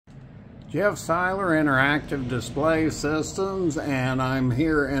Jeff Seiler, Interactive Display Systems, and I'm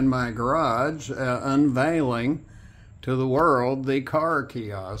here in my garage unveiling to the world the Car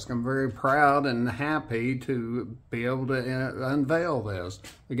Kiosk. I'm very proud and happy to be able to unveil this.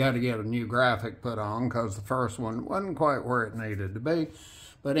 We got to get a new graphic put on because the first one wasn't quite where it needed to be.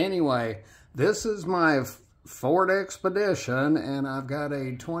 But anyway, this is my Ford Expedition, and I've got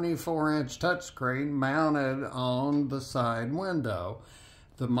a 24-inch touchscreen mounted on the side window.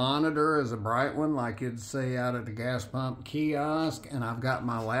 The monitor is a bright one like you'd see out at the gas pump kiosk, and I've got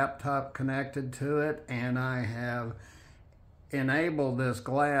my laptop connected to it, and I have enabled this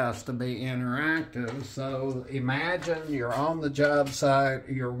glass to be interactive. So imagine you're on the job site,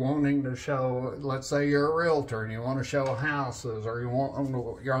 you're wanting to show, let's say you're a realtor and you want to show houses, or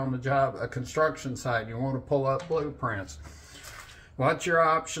you're on the job, a construction site, you want to pull up blueprints. What's your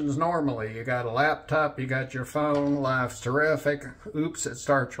options normally? You got a laptop, you got your phone, life's terrific. Oops, it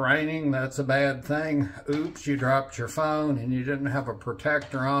starts raining, that's a bad thing. Oops, you dropped your phone and you didn't have a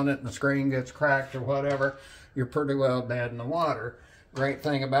protector on it and the screen gets cracked or whatever. You're pretty well dead in the water. Great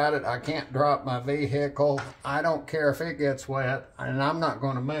thing about it, I can't drop my vehicle. I don't care if it gets wet, and I'm not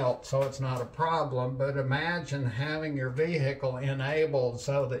going to melt, so it's not a problem. But imagine having your vehicle enabled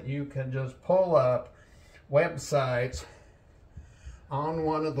so that you can just pull up websites on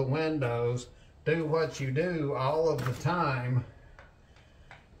one of the windows, do what you do all of the time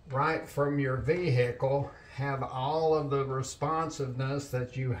right from your vehicle, have all of the responsiveness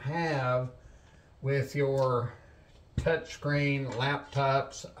that you have with your touchscreen,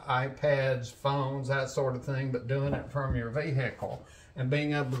 laptops, iPads, phones, that sort of thing, but doing it from your vehicle and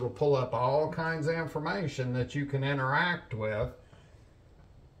being able to pull up all kinds of information that you can interact with.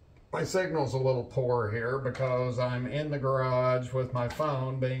 My signal's a little poor here because I'm in the garage with my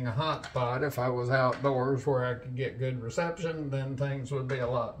phone being a hotspot. If I was outdoors where I could get good reception, then things would be a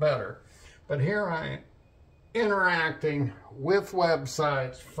lot better. But here I am interacting with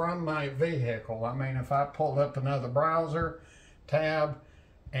websites from my vehicle. I mean, if I pulled up another browser tab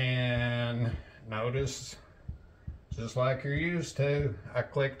and notice, just like you're used to, I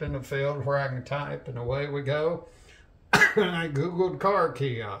clicked in the field where I can type and away we go. I Googled Car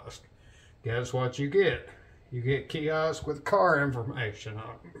Kiosk. Guess what you get? You get kiosk with car information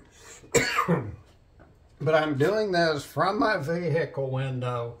on it. But I'm doing this from my vehicle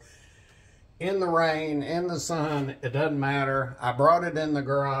window, in the rain, in the sun, it doesn't matter. I brought it in the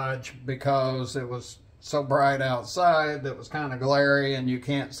garage because it was so bright outside that it was kind of glary, and you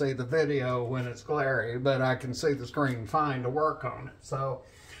can't see the video when it's glary, but I can see the screen fine to work on it. So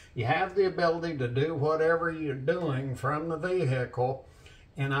you have the ability to do whatever you're doing from the vehicle,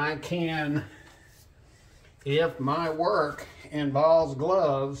 and I can, if my work involves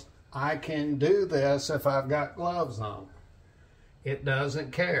gloves, I can do this if I've got gloves on. It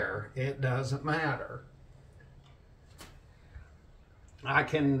doesn't care. It doesn't matter. I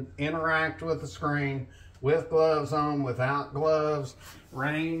can interact with the screen with gloves on, without gloves,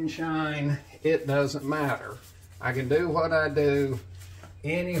 rain, shine, it doesn't matter. I can do what I do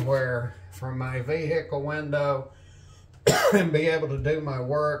anywhere from my vehicle window and be able to do my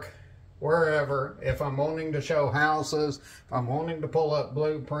work wherever. If I'm wanting to show houses, if I'm wanting to pull up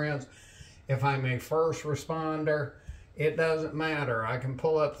blueprints, if I'm a first responder, it doesn't matter. I can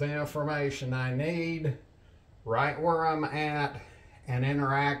pull up the information I need right where I'm at and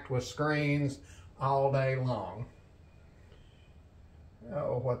interact with screens all day long.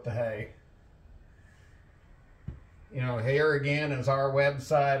 Oh, what the hey. You know, here again is our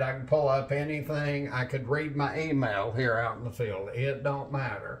website. I can pull up anything. I could read my email here out in the field. It don't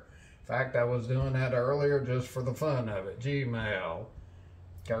matter. In fact, I was doing that earlier just for the fun of it. Gmail,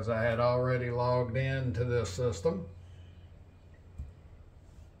 because I had already logged into this system.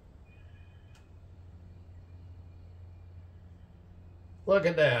 Look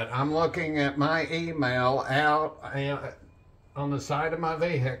at that. I'm looking at my email out on the side of my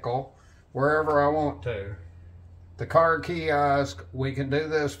vehicle, wherever I want to. The Car Kiosk, we can do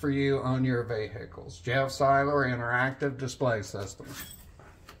this for you on your vehicles. Jeff Seiler, Interactive Display Systems.